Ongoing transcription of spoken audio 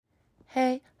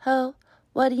Hey, ho,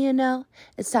 what do you know?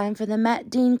 It's time for the Matt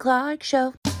Dean Clark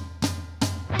Show.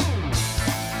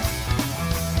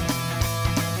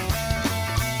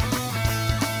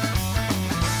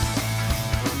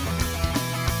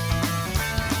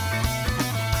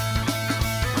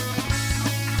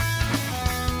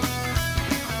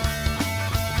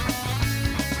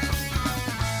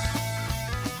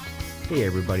 Hey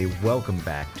everybody, welcome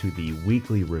back to the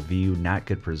Weekly Review. Not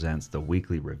Good presents the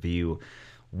Weekly Review.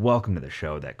 Welcome to the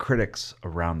show that critics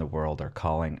around the world are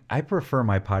calling, I prefer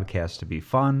my podcast to be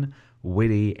fun,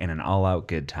 witty, and an all-out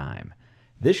good time.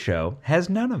 This show has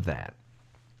none of that.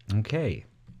 Okay,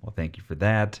 well thank you for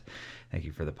that. Thank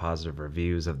you for the positive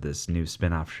reviews of this new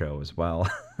spin-off show as well.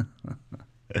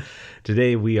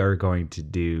 Today we are going to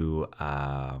do,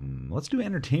 let's do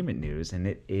entertainment news, and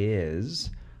it is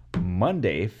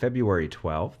Monday, February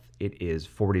 12th. It is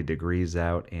 40 degrees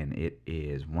out, and it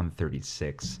is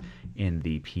 1:36 in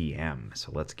the PM.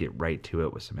 So let's get right to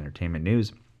it with some entertainment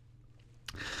news.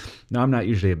 Now, I'm not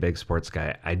usually a big sports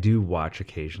guy. I do watch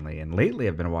occasionally, and lately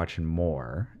I've been watching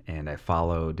more, and I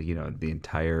followed, the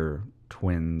entire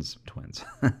Twins,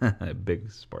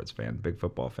 big sports fan, big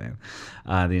football fan,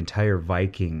 the entire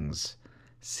Vikings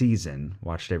season,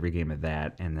 watched every game of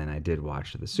that, and then I did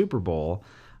watch the Super Bowl,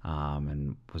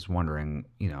 and was wondering,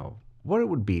 what it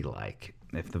would be like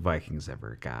if the Vikings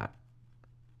ever got,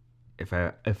 if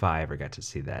I ever got to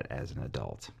see that as an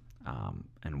adult,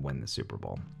 and win the Super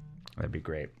Bowl. That'd be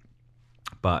great.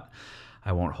 But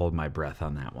I won't hold my breath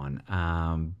on that one.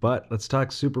 But let's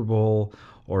talk Super Bowl,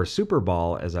 or Super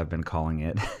Bowl as I've been calling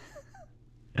it.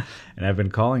 And I've been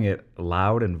calling it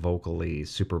loud and vocally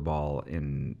Super Bowl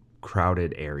in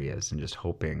crowded areas, and just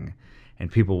hoping,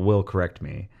 and people will correct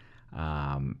me,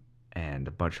 and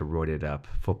a bunch of roided up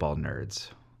football nerds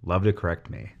love to correct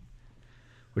me,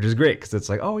 which is great because it's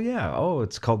like,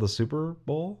 it's called the Super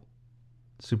Bowl.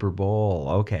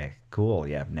 Okay, cool.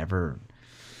 Yeah, I've never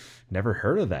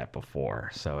heard of that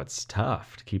before, so it's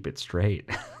tough to keep it straight.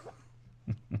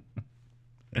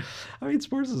 I mean,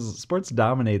 sports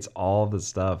dominates all the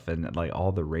stuff and like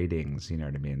all the ratings. You know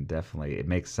what I mean? Definitely, it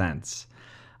makes sense.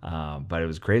 But it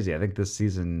was crazy. I think this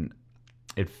season,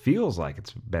 it feels like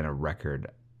it's been a record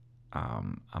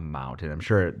amount, and I'm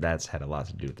sure that's had a lot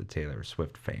to do with the Taylor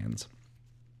Swift fans,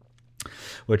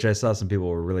 which I saw some people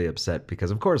were really upset because,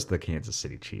 of course, the Kansas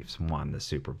City Chiefs won the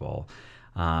Super Bowl.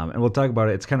 And we'll talk about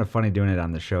it. It's kind of funny doing it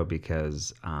on the show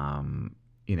because,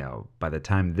 by the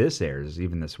time this airs,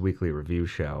 even this weekly review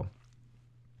show,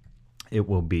 it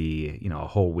will be, a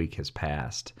whole week has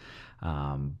passed.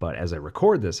 But as I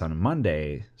record this on a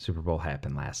Monday, Super Bowl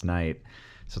happened last night.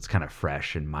 So it's kind of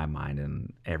fresh in my mind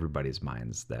and everybody's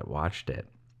minds that watched it.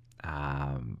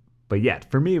 But yeah,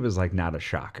 for me, it was like not a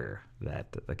shocker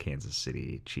that the Kansas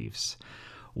City Chiefs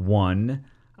won.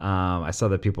 I saw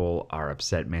that people are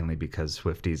upset mainly because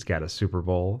Swifties got a Super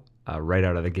Bowl right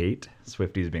out of the gate.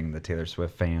 Swifties being the Taylor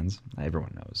Swift fans.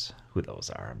 Everyone knows who those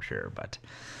are, I'm sure. But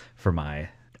for my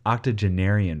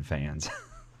octogenarian fans,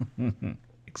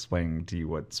 explaining to you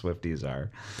what Swifties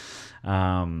are.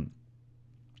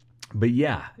 But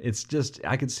yeah, it's just,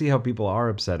 I could see how people are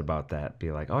upset about that.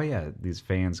 Be like, oh yeah, these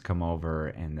fans come over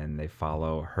and then they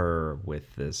follow her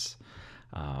with this,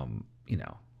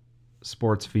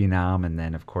 sports phenom. And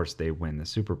then of course they win the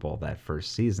Super Bowl that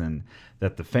first season,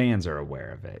 that the fans are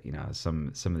aware of it.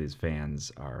 Some of these fans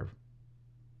are,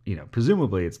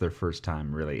 presumably it's their first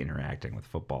time really interacting with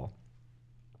football.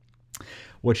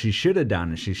 What she should have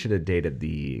done is she should have dated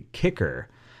the kicker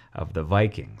of the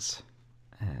Vikings.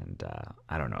 And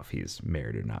I don't know if he's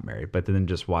married or not married, but then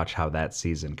just watch how that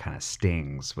season kind of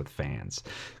stings with fans.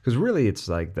 Because really it's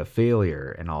like the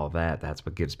failure and all of that, that's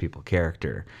what gives people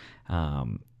character.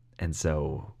 And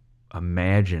so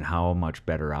imagine how much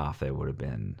better off they would have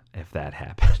been if that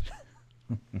happened.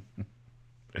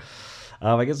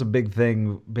 I guess a big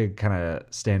kind of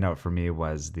standout for me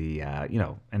was the,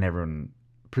 and everyone,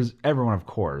 of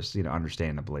course,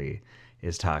 understandably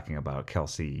is talking about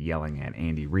Kelsey yelling at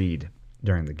Andy Reid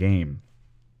during the game.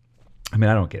 I mean,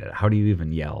 I don't get it. How do you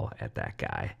even yell at that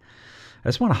guy? I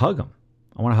just want to hug him.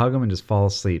 I want to hug him and just fall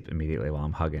asleep immediately while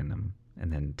I'm hugging him,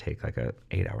 and then take like a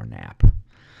 8-hour nap.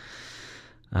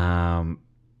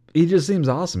 He just seems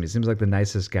awesome. He seems like the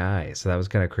nicest guy. So that was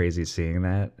kind of crazy seeing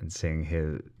that and seeing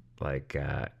his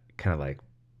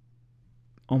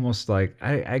almost like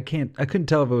I couldn't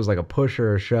tell if it was like a push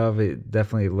or a shove. It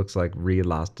definitely looks like Reed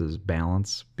lost his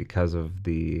balance because of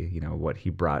the, what he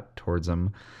brought towards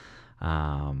him.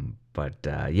 But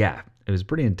yeah, it was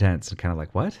pretty intense and kind of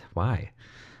like, what? Why?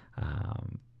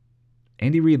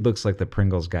 Andy Reid looks like the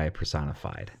Pringles guy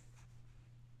personified.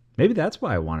 Maybe that's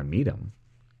why I want to meet him.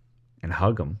 and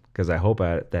hug them, because I hope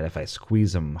that if I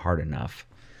squeeze them hard enough,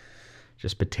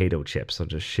 just potato chips will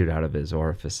just shoot out of his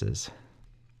orifices.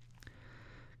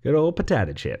 Good old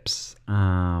potato chips.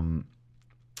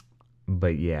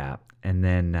 But yeah, and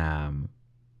then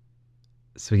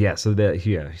so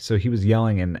he was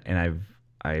yelling, and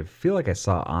I feel like I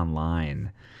saw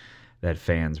online that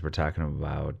fans were talking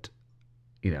about,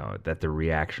 that the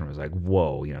reaction was like,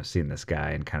 whoa, seeing this guy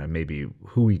and kind of maybe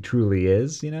who he truly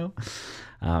is,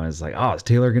 it's like, oh, is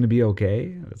Taylor going to be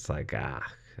okay? It's like, I'm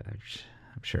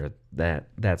sure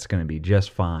that's going to be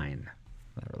just fine,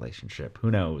 that relationship.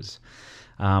 Who knows?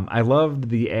 I loved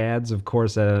the ads, of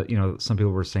course. Some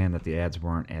people were saying that the ads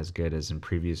weren't as good as in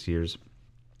previous years.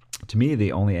 To me,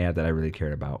 the only ad that I really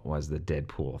cared about was the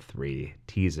Deadpool 3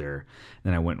 teaser.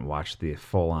 Then I went and watched the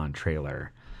full-on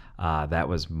trailer. That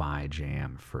was my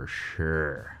jam for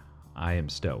sure. I am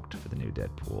stoked for the new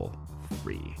Deadpool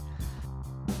 3.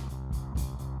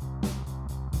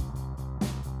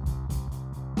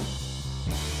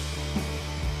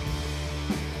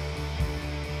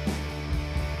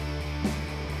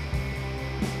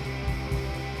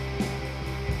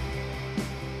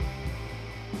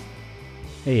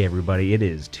 Hey everybody, it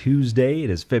is Tuesday.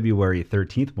 It is February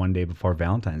 13th, one day before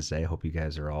Valentine's Day. I hope you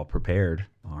guys are all prepared.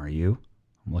 Are you?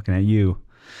 I'm looking at you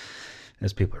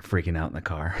as people are freaking out in the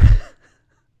car.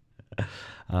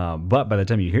 But by the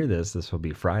time you hear this will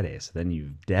be Friday, so then you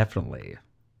definitely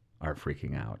are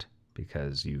freaking out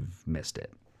because you've missed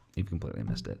it. You've completely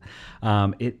missed it.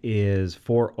 It is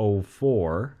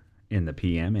 4:04 in the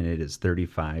PM, and it is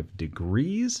 35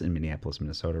 degrees in Minneapolis,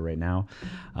 Minnesota right now.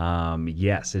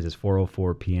 Yes, it is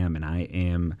 4:04 p.m., and I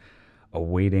am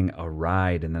awaiting a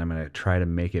ride, and then I'm going to try to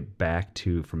make it back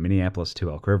from Minneapolis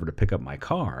to Elk River to pick up my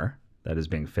car that is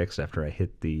being fixed after I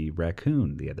hit the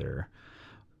raccoon the other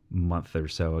month or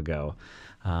so ago.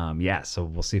 So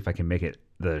we'll see if I can make it.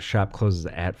 The shop closes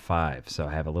at 5, so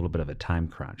I have a little bit of a time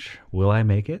crunch. Will I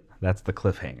make it? That's the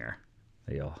cliffhanger.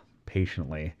 You'll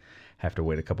patiently have to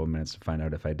wait a couple of minutes to find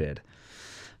out if I did.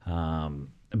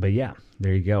 But yeah,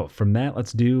 there you go. From that,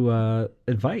 let's do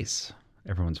advice.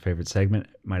 Everyone's favorite segment.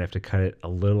 Might have to cut it a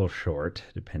little short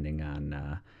depending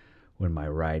on when my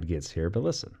ride gets here. But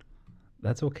listen,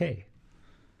 that's okay.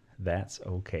 That's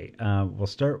okay. We'll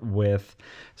start with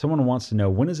someone wants to know,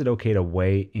 when is it okay to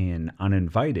weigh in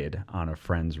uninvited on a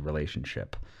friend's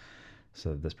relationship?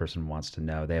 So this person wants to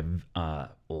know, they have a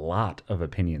lot of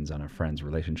opinions on a friend's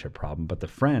relationship problem, but the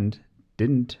friend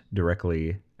didn't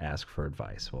directly ask for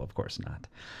advice. Well, of course not.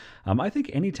 I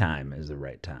think any time is the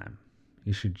right time.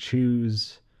 You should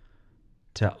choose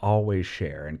to always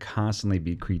share and constantly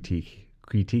be critiquing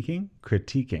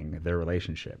their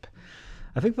relationship.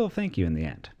 I think they'll thank you in the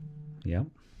end. Yep.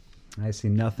 I see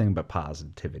nothing but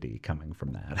positivity coming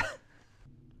from that.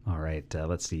 All right,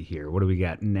 let's see here. What do we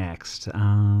got next?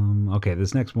 Okay,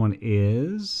 this next one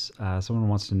is someone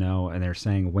wants to know, and they're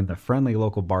saying, when the friendly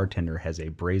local bartender has a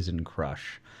brazen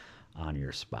crush on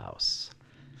your spouse.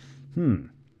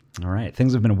 All right,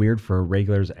 things have been weird for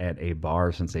regulars at a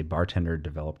bar since a bartender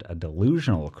developed a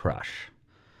delusional crush.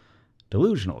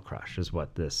 Delusional crush is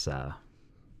what this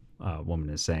woman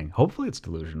is saying. Hopefully it's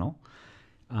delusional.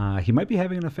 He might be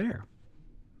having an affair.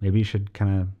 Maybe you should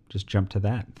kind of just jump to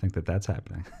that and think that that's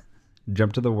happening.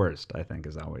 Jump to the worst, I think,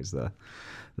 is always the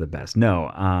best.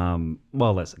 No,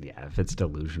 well, listen, yeah, if it's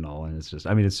delusional and it's just,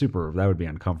 it's super, that would be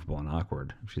uncomfortable and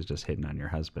awkward if she's just hitting on your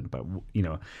husband. But,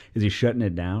 is he shutting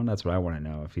it down? That's what I want to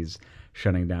know, if he's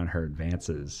shutting down her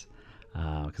advances,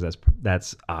 because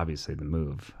that's obviously the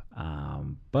move.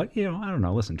 But, I don't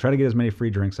know. Listen, try to get as many free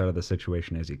drinks out of the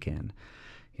situation as you can.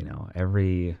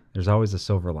 There's always a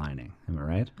silver lining. Am I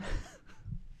right?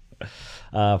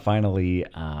 Finally,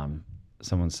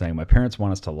 someone's saying, my parents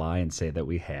want us to lie and say that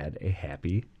we had a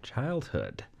happy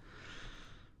childhood.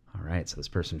 All right, so this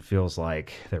person feels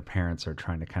like their parents are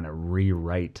trying to kind of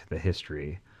rewrite the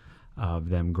history of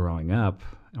them growing up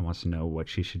and wants to know what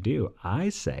she should do. I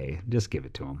say, just give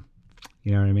it to them.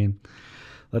 You know what I mean?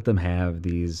 Let them have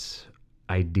these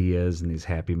ideas and these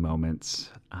happy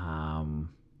moments,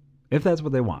 if that's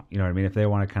what they want. You know what I mean? If they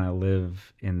want to kind of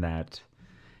live in that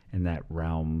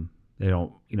realm, they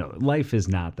don't, life is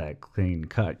not that clean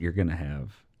cut. You're going to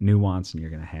have nuance, and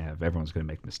everyone's going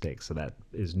to make mistakes. So that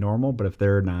is normal. But if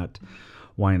they're not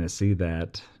wanting to see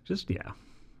that, just,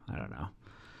 I don't know.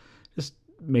 Just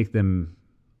make them,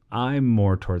 I'm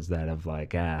more towards that of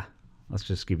like, let's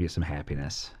just give you some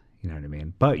happiness. You know what I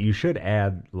mean? But you should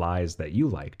add lies that you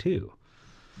like too.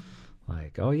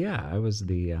 Like, oh yeah, I was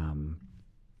the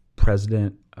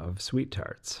president of Sweet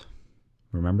Tarts.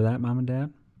 Remember that, Mom and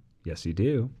Dad? Yes, you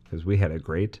do, because we had a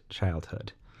great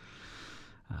childhood.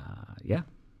 Yeah,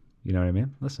 you know what I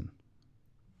mean? Listen,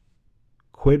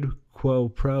 quid pro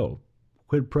quo,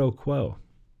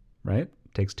 right?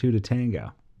 Takes two to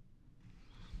tango.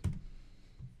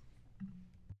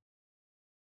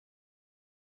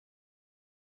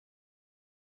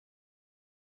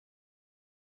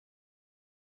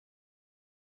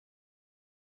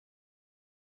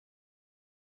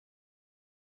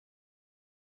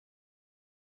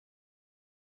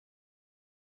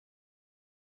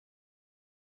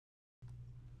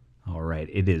 All right,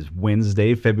 it is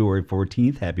Wednesday, February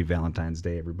 14th. Happy Valentine's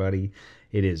Day, everybody.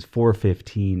 It is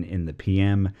 4:15 in the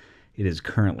p.m. It is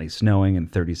currently snowing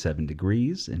and 37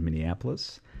 degrees in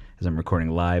Minneapolis as I'm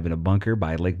recording live in a bunker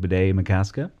by Lake Bidet,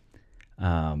 Makaska.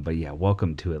 But yeah,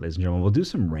 welcome to it, ladies and gentlemen. We'll do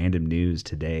some random news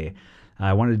today.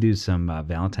 I wanted to do some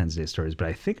Valentine's Day stories, but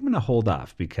I think I'm going to hold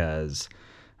off because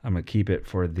I'm going to keep it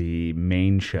for the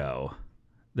main show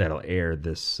that'll air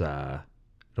this.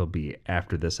 It'll be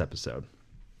after this episode.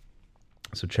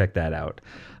 So check that out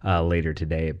later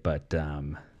today, but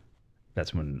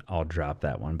that's when I'll drop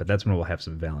that one. But that's when we'll have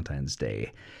some Valentine's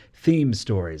Day theme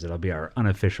stories. It'll be our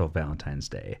unofficial Valentine's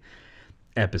Day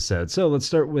episode. So let's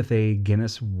start with a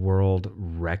Guinness World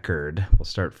Record. We'll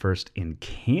start first in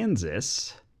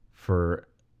Kansas for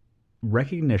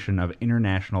recognition of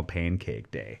International Pancake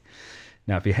Day.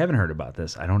 Now, if you haven't heard about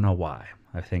this, I don't know why.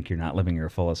 I think you're not living your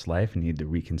fullest life and you need to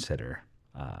reconsider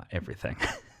everything.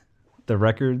 The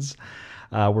records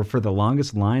were for the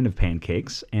longest line of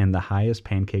pancakes and the highest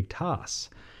pancake toss.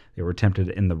 They were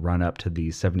attempted in the run-up to the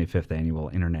 75th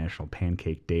Annual International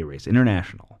Pancake Day Race.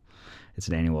 International. It's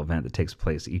an annual event that takes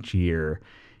place each year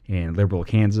in liberal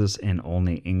Kansas and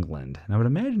Olney, England. And I would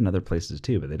imagine other places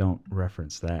too, but they don't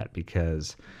reference that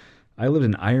because I lived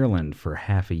in Ireland for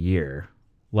half a year,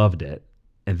 loved it,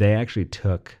 and they actually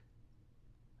took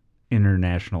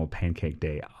International Pancake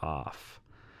Day off.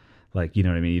 Like, you know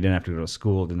what I mean? You didn't have to go to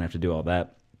school, didn't have to do all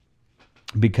that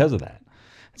because of that.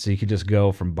 So you could just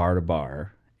go from bar to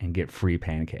bar and get free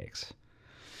pancakes.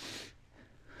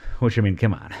 Which, I mean,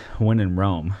 come on. When in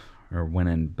Rome or when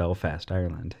in Belfast,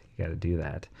 Ireland, you got to do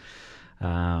that.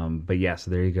 But yeah,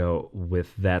 so there you go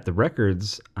with that. The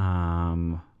records,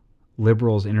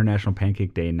 Liberals International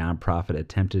Pancake Day nonprofit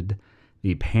attempted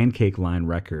the pancake line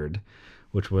record,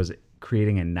 which was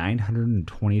creating a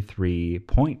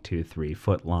 923.23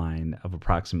 foot line of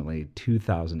approximately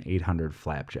 2,800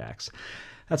 flapjacks.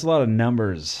 That's a lot of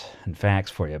numbers and facts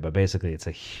for you, but basically it's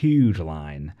a huge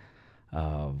line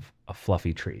of a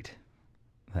fluffy treat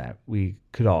that we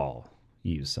could all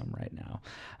use some right now.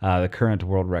 The current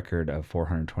world record of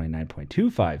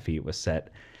 429.25 feet was set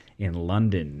in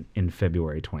London in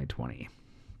February 2020.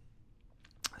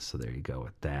 So there you go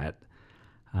with that.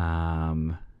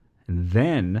 And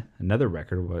then another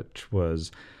record, which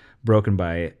was broken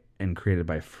by and created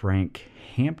by Frank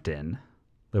Hampton,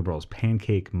 Liberals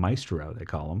Pancake Maestro, they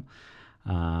call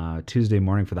him. Tuesday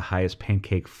morning for the highest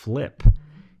pancake flip,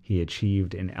 he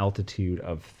achieved an altitude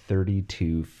of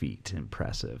 32 feet.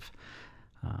 Impressive.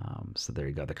 So there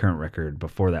you go. The current record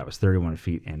before that was 31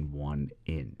 feet and 1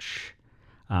 inch.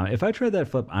 If I tried that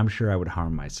flip, I'm sure I would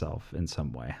harm myself in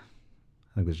some way. I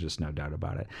think there's just no doubt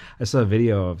about it. I saw a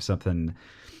video of something.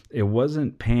 It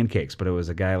wasn't pancakes, but it was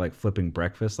a guy like flipping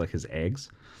breakfast, like his eggs.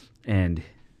 And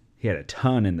he had a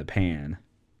ton in the pan.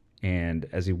 And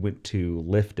as he went to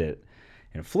lift it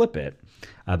and flip it,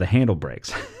 the handle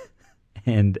breaks.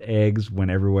 And eggs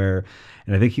went everywhere.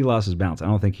 And I think he lost his balance. I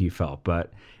don't think he fell.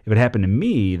 But if it happened to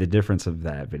me, the difference of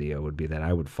that video would be that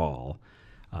I would fall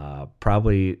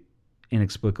probably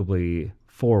inexplicably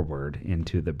forward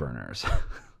into the burners.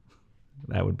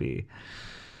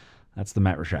 That's the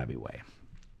Matt Rashabi way.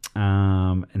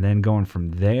 And then going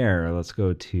from there, let's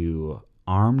go to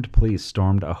armed police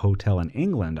stormed a hotel in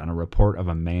England on a report of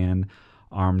a man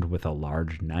armed with a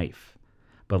large knife,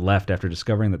 but left after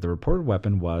discovering that the reported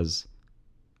weapon was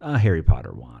a Harry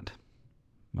Potter wand.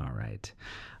 All right.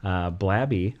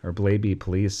 Blaby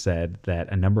police said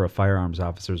that a number of firearms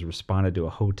officers responded to a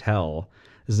hotel.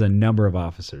 This is a number of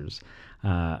officers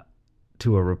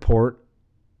to a report,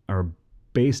 or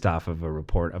based off of a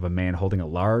report of a man holding a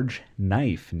large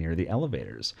knife near the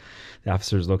elevators. The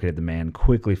officers located the man,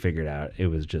 quickly figured out it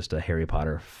was just a Harry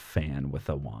Potter fan with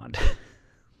a wand.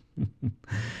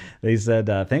 They said,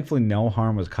 thankfully no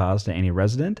harm was caused to any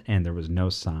resident, and there was no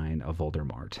sign of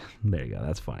Voldemort. There you go.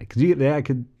 That's funny.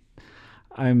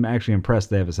 I'm actually impressed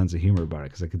they have a sense of humor about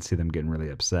it, because I could see them getting really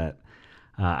upset.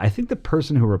 I think the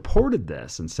person who reported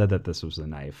this and said that this was a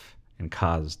knife and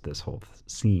caused this whole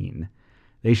scene,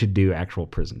 they should do actual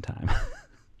prison time.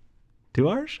 Too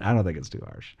harsh? I don't think it's too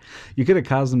harsh. You could have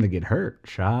caused them to get hurt,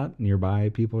 shot, nearby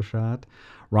people shot.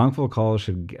 Wrongful cause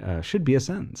should be a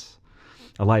sentence,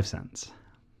 a life sentence,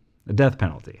 a death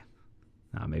penalty.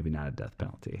 Maybe not a death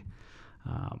penalty.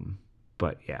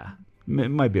 But yeah,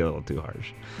 it might be a little too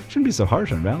harsh. Shouldn't be so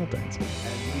harsh on Valentine's. And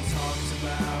we talked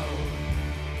about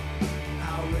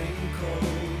how wrinkled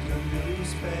your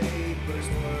newspapers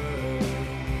were.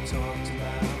 We talked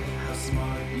about how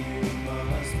smart you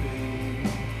must be.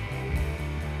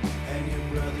 And your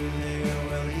brother there,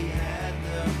 well, he had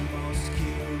the most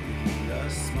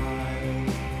curious smile.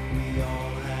 We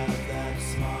all have that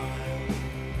smile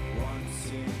once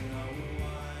in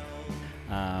a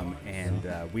while.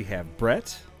 And we have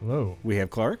Brett. Hello. We have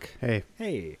Clark. Hey.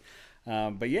 Hey.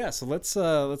 But yeah, so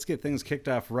let's get things kicked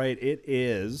off right. It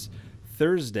is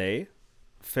Thursday,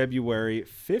 February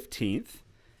 15th.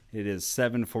 It is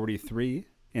 7:43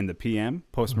 in the PM,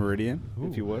 post meridian,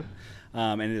 if you would.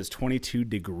 And it is 22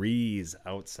 degrees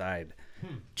outside.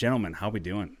 Gentlemen, how we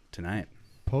doing tonight?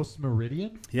 Post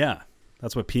meridian? Yeah,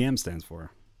 that's what PM stands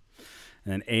for.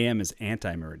 And then AM is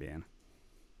anti-meridian.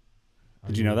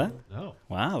 Did you know that? No.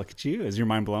 Wow, look at you. Is your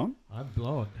mind blown? I'm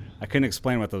blown. I couldn't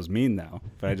explain what those mean, though,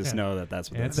 but I just know that that's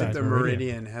what I that's. think the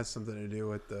meridian has something to do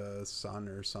with the sun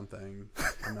or something.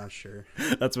 I'm not sure.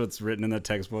 That's what's written in the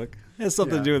textbook. It has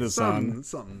something to do with the sun.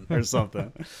 Something. Or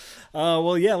something.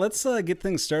 Well, yeah, let's get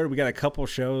things started. We got a couple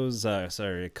shows,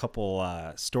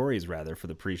 stories, rather, for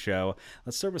the pre-show.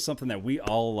 Let's start with something that we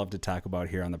all love to talk about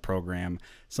here on the program,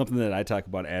 something that I talk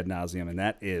about ad nauseum, and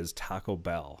that is Taco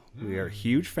Bell. We are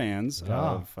huge fans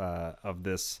of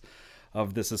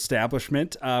this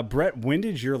establishment. Brett, when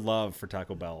did your love for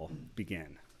Taco Bell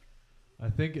begin? I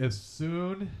think as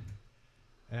soon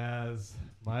as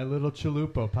my little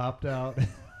chalupa popped out.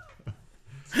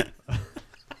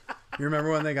 You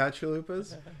remember when they got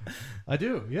chalupas? I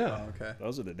do, yeah. Oh, okay.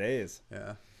 Those are the days.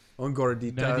 Yeah. Well,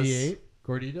 gorditas. 98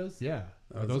 gorditas, yeah.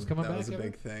 Are those coming back? That was a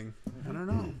big thing. I don't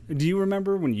know. Do you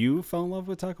remember when you fell in love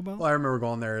with Taco Bell? Well, I remember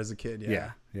going there as a kid.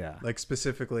 Yeah. Like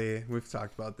specifically, we've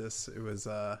talked about this. It was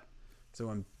so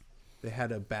when they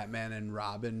had a Batman and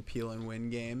Robin peel and win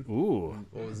game. Ooh.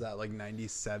 What was that, like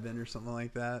 97 or something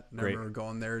like that? And Great. I remember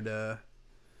going there to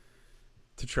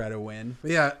try to win. But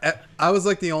yeah, I was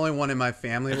like the only one in my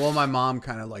family. Well, my mom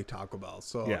kind of liked Taco Bell,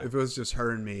 so Yeah. if it was just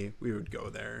her and me, we would go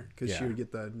there because Yeah. she would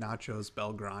get the nachos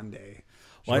Bel Grande.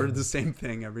 She Well, ordered the same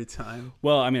thing every time.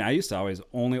 Well, I mean, I used to always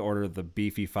only order the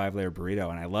beefy 5-layer burrito,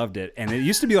 and I loved it. And it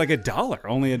used to be like $1,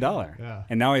 only $1. Yeah.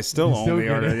 And now I still You still only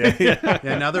get order it. it. Yeah.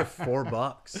 Yeah, now they're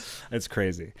 $4. It's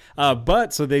crazy.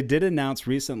 But so they did announce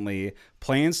recently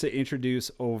plans to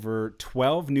introduce over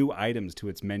 12 new items to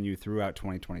its menu throughout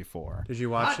 2024. Did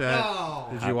you watch that?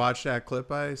 Did you watch that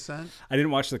clip I sent? I didn't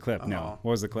watch the clip. No. Oh.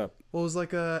 What was the clip? Well, it was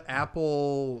like a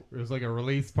Apple, It was like a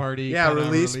release party. yeah, kinda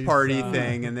release party uh,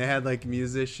 thing, and they had like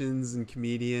musicians and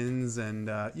comedians, and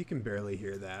you can barely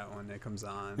hear that when it comes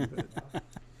on. But,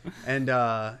 and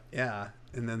yeah,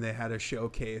 and then they had a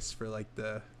showcase for like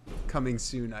the coming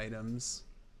soon items.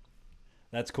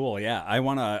 That's cool. Yeah.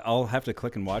 I'll have to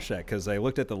click and watch that because I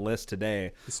looked at the list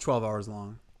today. It's 12 hours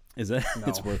long. Is it? No,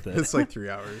 It's worth it. It's like 3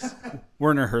 hours.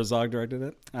 Werner Herzog directed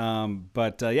it.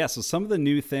 Yeah, so some of the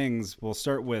new things, we'll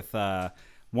start with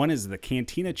one is the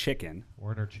Cantina Chicken.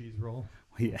 Werner cheese roll.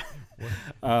 Yeah.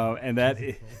 And that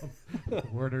is,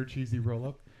 Werner cheesy roll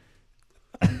up.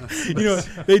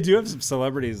 they do have some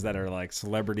celebrities that are like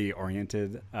celebrity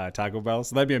oriented Taco Bell.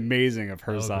 So that'd be amazing if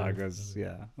Herzog was,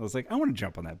 yeah. I was like, I want to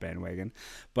jump on that bandwagon.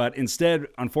 But instead,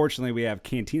 unfortunately, we have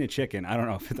Cantina Chicken. I don't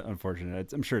know if it's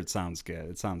unfortunate. I'm sure it sounds good.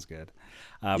 It sounds good.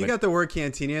 You got the word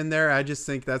cantina in there. I just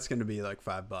think that's going to be like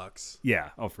 $5. Yeah.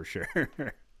 Oh, for sure.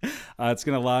 It's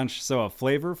going to launch a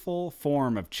flavorful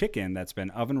form of chicken that's been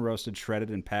oven roasted, shredded,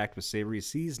 and packed with savory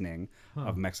seasoning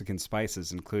of Mexican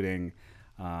spices, including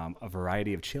a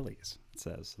variety of chilies. It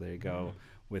says. So there you go.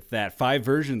 With that, 5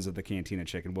 versions of the Cantina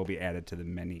Chicken will be added to the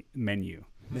menu.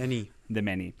 Many. The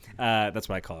menu. That's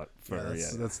what I call it.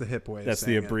 That's the hip way. That's of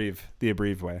the saying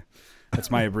abbrev way. That's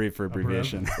my abbrev for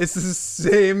abbreviation. It's the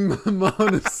same amount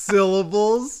of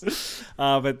syllables.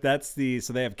 But that's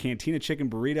so they have Cantina Chicken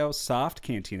Burrito, soft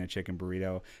Cantina Chicken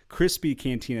Burrito, crispy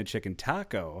Cantina Chicken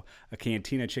Taco, a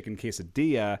Cantina Chicken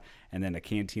Quesadilla, and then a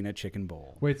Cantina Chicken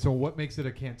Bowl. Wait, so what makes it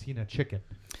a cantina chicken?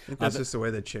 I think that's just the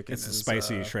way the chicken it's is a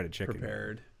spicy shredded chicken.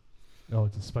 prepared. Oh,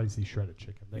 it's a spicy shredded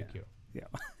chicken. Thank you. Yeah.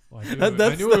 Well,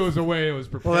 I knew it was a way it was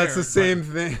prepared. Well, that's the same but-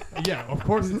 thing. Yeah, of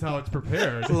course it's how it's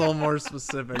prepared. It's a little more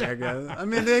specific, I guess. I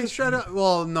mean, they shred up.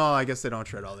 Well, no, I guess they don't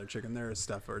shred all their chicken. There is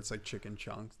stuff where it's like chicken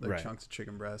chunks, like Right. chunks of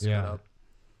chicken breast Yeah. cut up.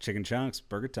 Chicken chunks,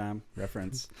 burger time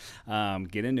reference.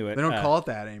 Get into it. They don't call it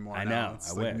that anymore. I now. know,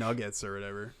 It's I like wish. nuggets or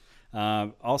whatever.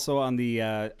 Also on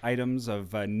the items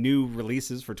of new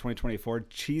releases for 2024,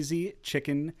 cheesy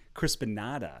chicken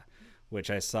crispinata which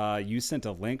I saw you sent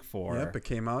a link for. Yep, it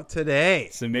came out today.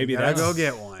 So maybe gotta that's go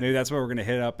get one. Maybe that's what we're gonna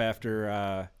hit up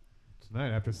after.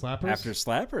 Tonight after Slappers? After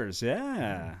Slappers,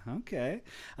 yeah. Okay.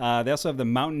 They also have the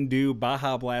Mountain Dew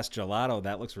Baja Blast Gelato.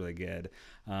 That looks really good.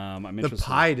 I'm The interested.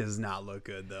 pie does not look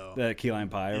good though. The key lime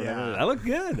pie or whatever. Yeah. That looked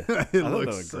good. It I thought that looks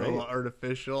looked so great.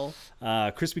 artificial.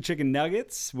 Crispy chicken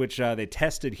nuggets, which they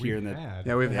tested here in the.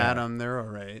 Yeah, we've had them. They're all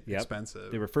right. Yep.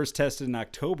 Expensive. They were first tested in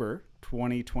October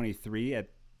 2023 at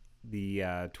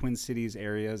the Twin Cities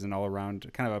areas and all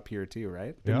around, kind of up here too,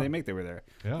 right? Didn't they make they were there?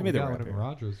 Yeah, they we made they got were one up in here.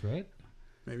 Rogers, right?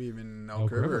 Maybe even Elk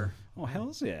Elk River. River. Oh,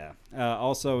 hells yeah.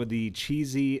 Also, the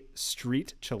Cheesy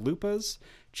Street Chalupas,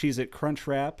 Cheez-It Crunch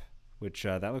Wrap, which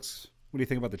that looks... What do you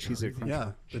think about the Cheez-It Crunch Yeah,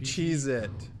 Wrap? the Cheez-It.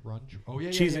 Crunch. Oh, yeah,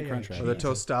 Cheez-It Crunch Wrap. Or the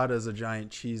tostada is a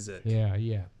giant Cheez-It. Yeah,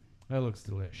 yeah. That looks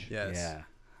delish. Yes. Yeah,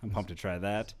 I'm pumped to try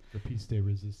that. The piece de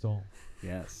resistance.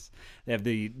 Yes. They have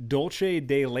the Dolce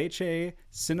de Leche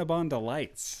Cinnabon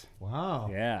Delights. Wow.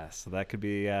 Yeah, so that could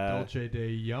be... Dolce de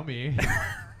yummy.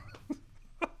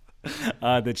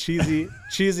 the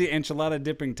cheesy enchilada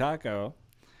dipping taco.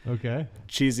 Okay.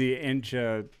 Cheesy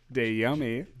encha de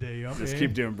yummy. De yummy. Just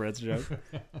keep doing Brett's joke.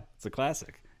 It's a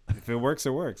classic. If it works,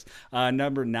 it works.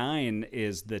 Number 9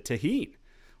 is the tahine,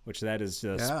 which that is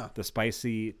the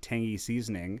spicy, tangy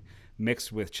seasoning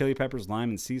mixed with chili peppers, lime,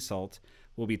 and sea salt.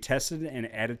 Will be tested and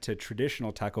added to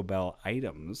traditional Taco Bell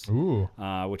items,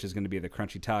 which is going to be the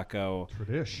crunchy taco,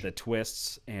 the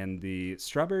twists, and the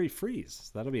strawberry freeze.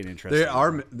 That'll be an interesting. They are,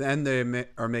 and they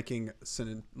are making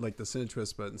like the cinnamon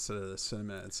twist, but instead of the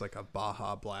cinnamon, it's like a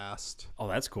Baja Blast. Oh,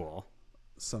 that's cool.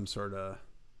 Some sort of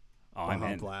I'm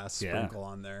Baja in. Blast sprinkle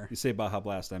on there. You say Baja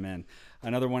Blast, I'm in.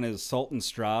 Another one is Salt and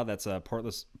Straw. That's a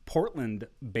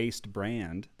Portland-based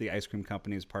brand. The ice cream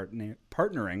company is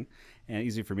partnering, and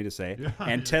easy for me to say,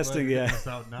 and testing. This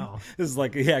out now. This is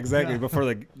like exactly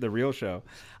before the real show,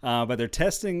 but they're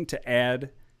testing to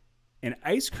add an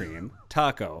ice cream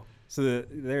taco. So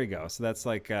there you go. So that's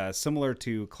like similar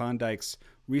to Klondike's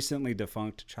recently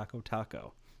defunct Choco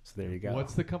Taco. So there you go.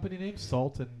 What's the company name?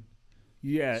 Salt and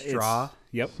Straw.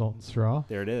 Yep. Salt and Straw.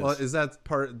 There it is. Well, is that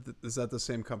the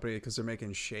same company? Because they're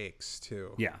making shakes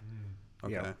too. Yeah.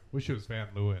 Okay. Yeah. Wish it was Van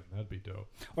Leeuwen. That'd be dope.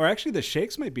 Or actually, the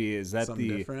shakes might be. Is that Something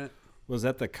different? Was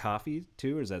that the coffee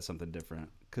too, or is that something different?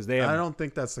 Because they have, I don't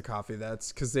think that's the coffee.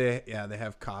 That's because they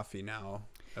have coffee now,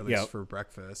 at least for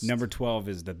breakfast. Number 12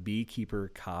 is the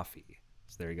Beekeeper Coffee.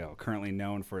 So there you go. Currently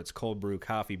known for its cold brew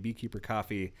coffee, Beekeeper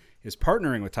Coffee is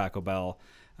partnering with Taco Bell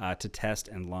to test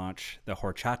and launch the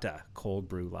horchata cold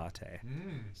brew latte.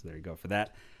 So there you go for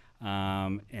that.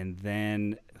 And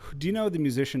then, do you know the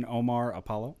musician Omar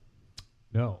Apollo?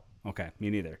 No. Okay, me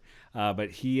neither.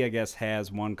 But he, I guess,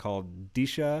 has one called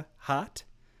Disha Hot.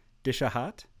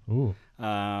 Ooh.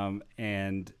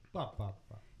 And Bop, bop,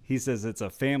 bop. he says it's a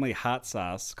family hot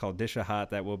sauce called Disha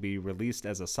Hot that will be released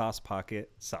as a sauce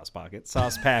packet. Sauce pocket.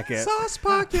 Sauce pocket.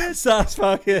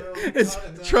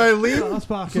 Try lean, Sauce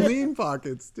pocket. lean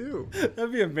pockets too.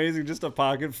 That'd be amazing. Just a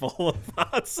pocket full of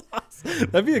hot sauce.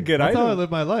 That'd be a good That's item. how I live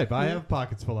my life. I have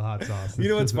pockets full of hot sauce. You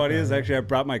know what's It's just funny a is actually I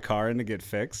brought my car in to get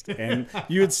fixed, and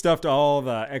you had stuffed all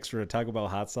the extra Taco Bell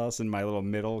hot sauce in my little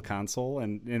middle console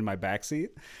and in my back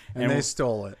seat. And they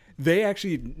stole it. They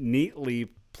actually neatly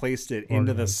placed it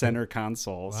into the Organized center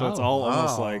console, so it's Wow. all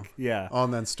almost Wow. like Oh,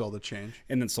 and then stole the change.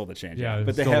 and then sold the change. Yeah,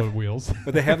 but they stole the have wheels.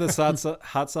 but they have this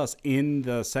hot sauce in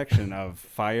the section of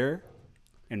fire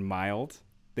and mild.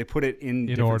 They put it in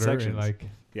different order sections. and like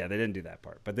Yeah, they didn't do that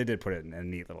part, but they did put it in a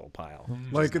neat little pile.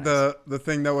 Like which is the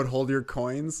thing that would hold your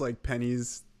coins, like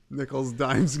pennies, nickels,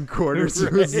 dimes, and quarters,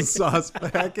 Right. was the sauce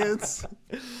packets.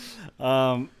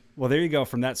 Well, there you go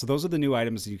from that. So those are the new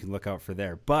items that you can look out for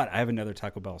there. But I have another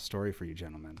Taco Bell story for you,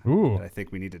 gentlemen, Ooh. that I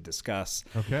think we need to discuss.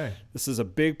 okay. This is a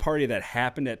big party that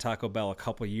happened at Taco Bell a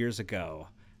couple years ago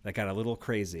that got a little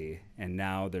crazy, and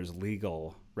now there's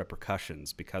legal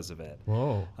repercussions because of it.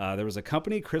 Whoa. There was a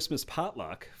company Christmas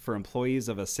potluck for employees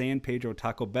of a San Pedro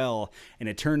Taco Bell, and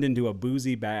it turned into a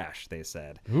boozy bash, they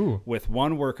said. Ooh. With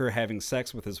one worker having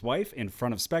sex with his wife in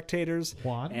front of spectators,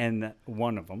 Juan? and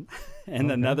one of them,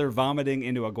 and another vomiting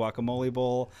into a guacamole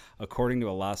bowl, according to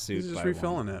a lawsuit. He's just by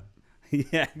refilling one. it.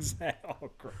 Yeah, exactly. Oh,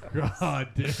 gross. God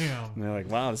damn. And they're like,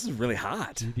 wow, this is really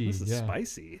hot. GD, This is yeah.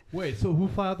 spicy. Wait, so who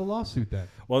filed the lawsuit then?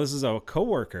 Well, this is a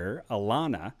coworker,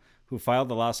 Alana, who filed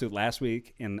the lawsuit last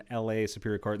week in L.A.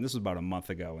 Superior Court, and this was about a month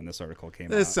ago when this article came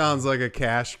This out. sounds like a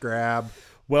cash grab.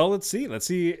 Well, let's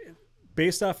see.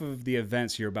 Based off of the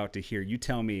events you're about to hear, you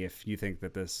tell me if you think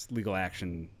that this legal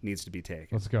action needs to be taken.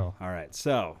 Let's go. All right.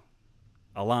 So,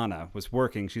 Alana, was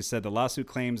working. She said the lawsuit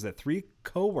claims that 3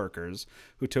 co-workers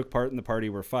who took part in the party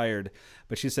were fired,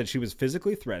 but she said she was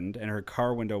physically threatened and her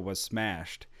car window was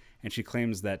smashed. And she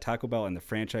claims that Taco Bell and the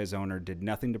franchise owner did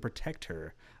nothing to protect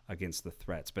her against the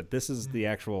threats. But this is the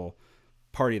actual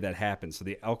party that happened. So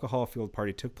the alcohol-fueled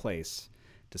party took place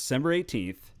December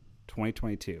 18th,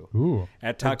 2022. Ooh.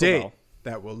 At Taco A date Bell.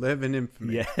 that will live in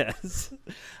infamy. Yes.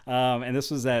 And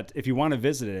this was if you want to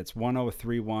visit it, it's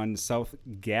 1031 South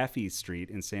Gaffey Street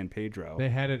in San Pedro. They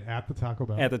had it at the Taco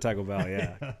Bell. At the Taco Bell,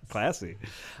 yeah. Yes. Classy.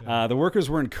 Yeah. The workers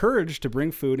were encouraged to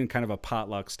bring food in kind of a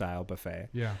potluck style buffet.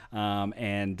 Yeah.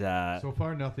 So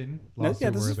far, nothing. Yeah,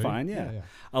 this is fine. Yeah.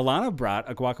 Alana brought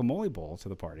a guacamole bowl to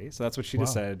the party, so that's what she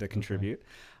decided to contribute.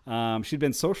 Okay. She'd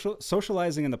been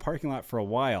socializing in the parking lot for a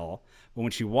while, but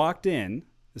when she walked in,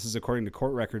 this is according to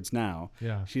court records now.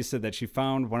 Yeah. She said that she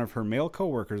found one of her male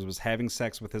coworkers was having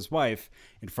sex with his wife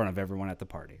in front of everyone at the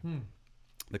party.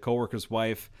 The coworker's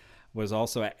wife was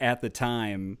also at the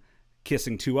time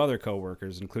kissing 2 other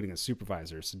coworkers, including a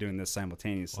supervisor, so doing this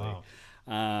simultaneously. Wow.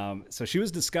 So she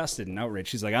was disgusted and outraged.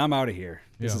 She's like, I'm out of here.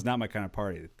 This is not my kind of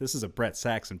party. This is a Brett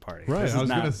Saxon party. Right. I was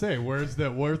going to say, where's the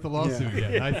lawsuit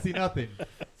yet? I see nothing.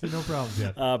 See no problems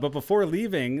yet. But before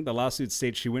leaving, the lawsuit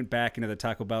states she went back into the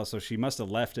Taco Bell, so she must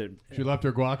have left it. She left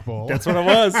her guac bowl. That's what it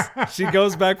was. She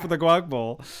goes back for the guac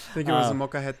bowl. Think it was a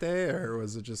mocajete, or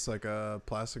was it just like a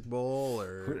plastic bowl?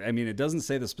 Or I mean, it doesn't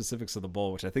say the specifics of the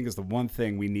bowl, which I think is the one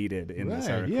thing we needed in this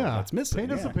article. Yeah. That's missing.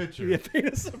 Paint us a picture. Yeah, paint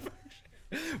us a picture.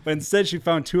 But instead, she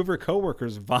found 2 of her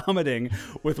coworkers vomiting,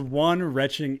 with one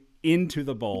retching into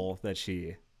the bowl that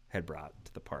she had brought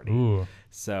to the party. Ooh.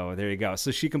 So there you go.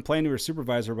 So she complained to her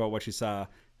supervisor about what she saw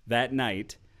that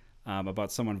night, about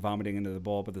someone vomiting into the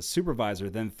bowl. But the supervisor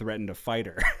then threatened to fight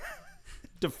her,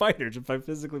 to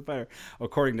physically fight her,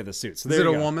 according to the suit. So is it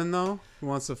a woman though who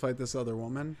wants to fight this other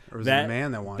woman, or is it a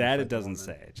man that wants? That to fight it doesn't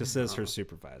say. It just says her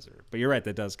supervisor. But you're right.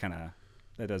 That does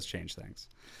change things.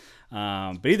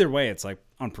 But either way, it's like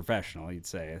unprofessional, you'd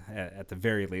say, at the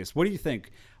very least. What do you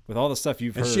think with all the stuff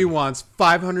you've heard? And she wants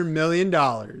 $500 million.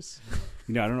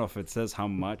 I don't know if it says how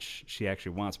much she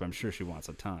actually wants, but I'm sure she wants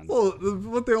a ton. Well,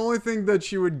 the only thing that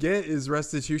she would get is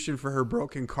restitution for her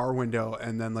broken car window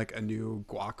and then like a new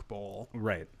guac bowl.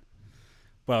 Right.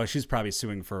 Well, she's probably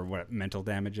suing for mental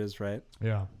damages, right?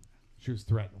 Yeah. She was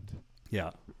threatened. Yeah.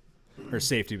 Her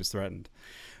safety was threatened.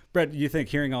 Brett,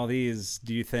 hearing all these,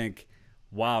 do you think,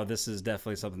 wow, this is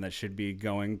definitely something that should be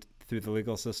going through the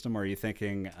legal system? Or are you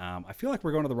thinking, I feel like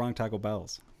we're going to the wrong Taco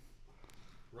Bells?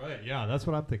 Right, yeah, that's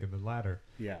what I'm thinking, the latter.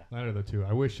 Yeah. Latter of the two.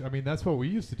 That's what we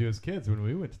used to do as kids when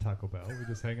we went to Taco Bell. We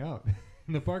just hang out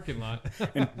in the parking lot.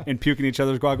 and puke in each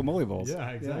other's guacamole bowls. Yeah,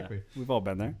 exactly. Yeah, we've all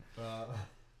been there. So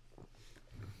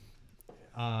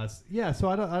I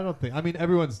don't think,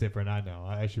 everyone's different, I know.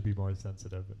 I should be more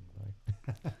sensitive.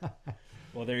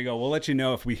 Well, there you go. We'll let you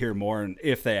know if we hear more and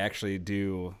if they actually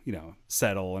do,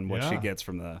 settle and what she gets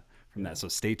from that. So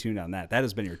stay tuned on that. That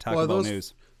has been your Taco Bell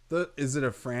news. Is it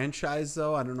a franchise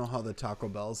though? I don't know how the Taco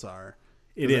Bells are.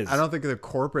 It is. I don't think the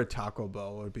corporate Taco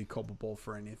Bell would be culpable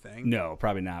for anything. No,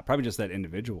 probably not. Probably just that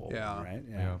individual. Yeah. One, right?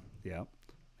 Yeah.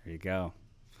 There you go.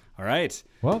 All right.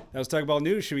 Well, that was Taco Bell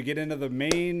news. Should we get into the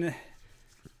main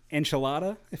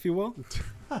enchilada, if you will?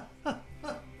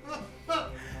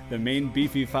 The main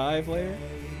beefy 5 layer?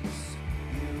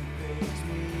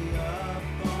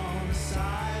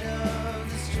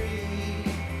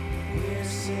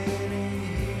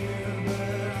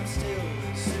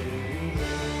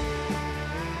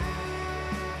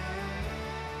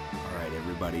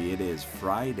 It is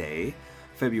Friday,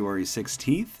 February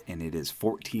 16th, and it is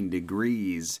 14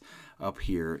 degrees up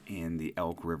here in the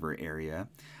Elk River area.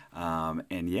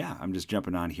 I'm just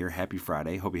jumping on here. Happy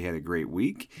Friday. Hope you had a great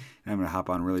week. And I'm going to hop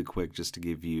on really quick just to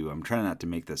give you, I'm trying not to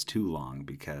make this too long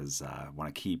because I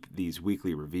want to keep these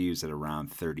weekly reviews at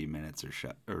around 30 minutes or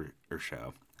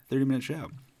so. 30-minute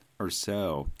show. Or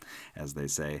so, as they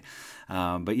say.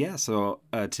 So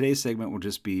today's segment will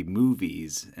just be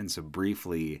movies. And so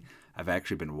briefly, I've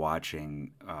actually been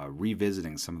watching,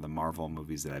 revisiting some of the Marvel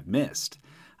movies that I've missed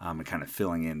and kind of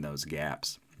filling in those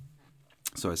gaps.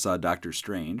 So I saw Doctor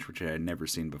Strange, which I had never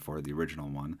seen before, the original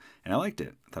one, and I liked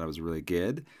it. I thought it was really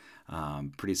good.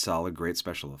 Pretty solid, great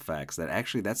special effects.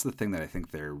 That's the thing that I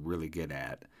think they're really good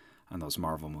at on those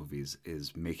Marvel movies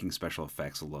is making special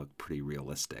effects look pretty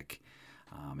realistic.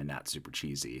 And not super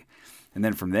cheesy. And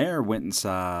then from there, went and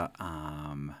saw,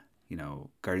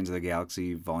 Guardians of the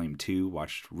Galaxy Volume 2,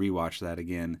 rewatched that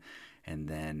again. And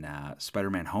then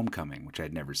Spider-Man Homecoming, which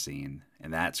I'd never seen.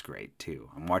 And that's great, too.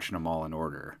 I'm watching them all in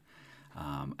order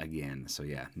again. So,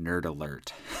 yeah, nerd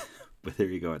alert. But there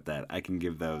you go with that. I can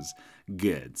give those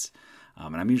goods.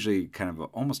 And I'm usually kind of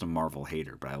almost a Marvel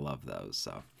hater, but I love those.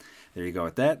 So there you go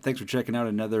with that. Thanks for checking out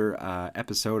another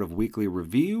episode of Weekly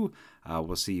Review.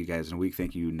 We'll see you guys in a week.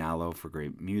 Thank you, Nalo, for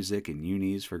great music, and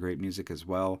Unis for great music as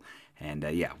well. And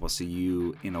yeah, we'll see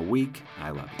you in a week.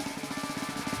 I love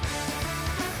you.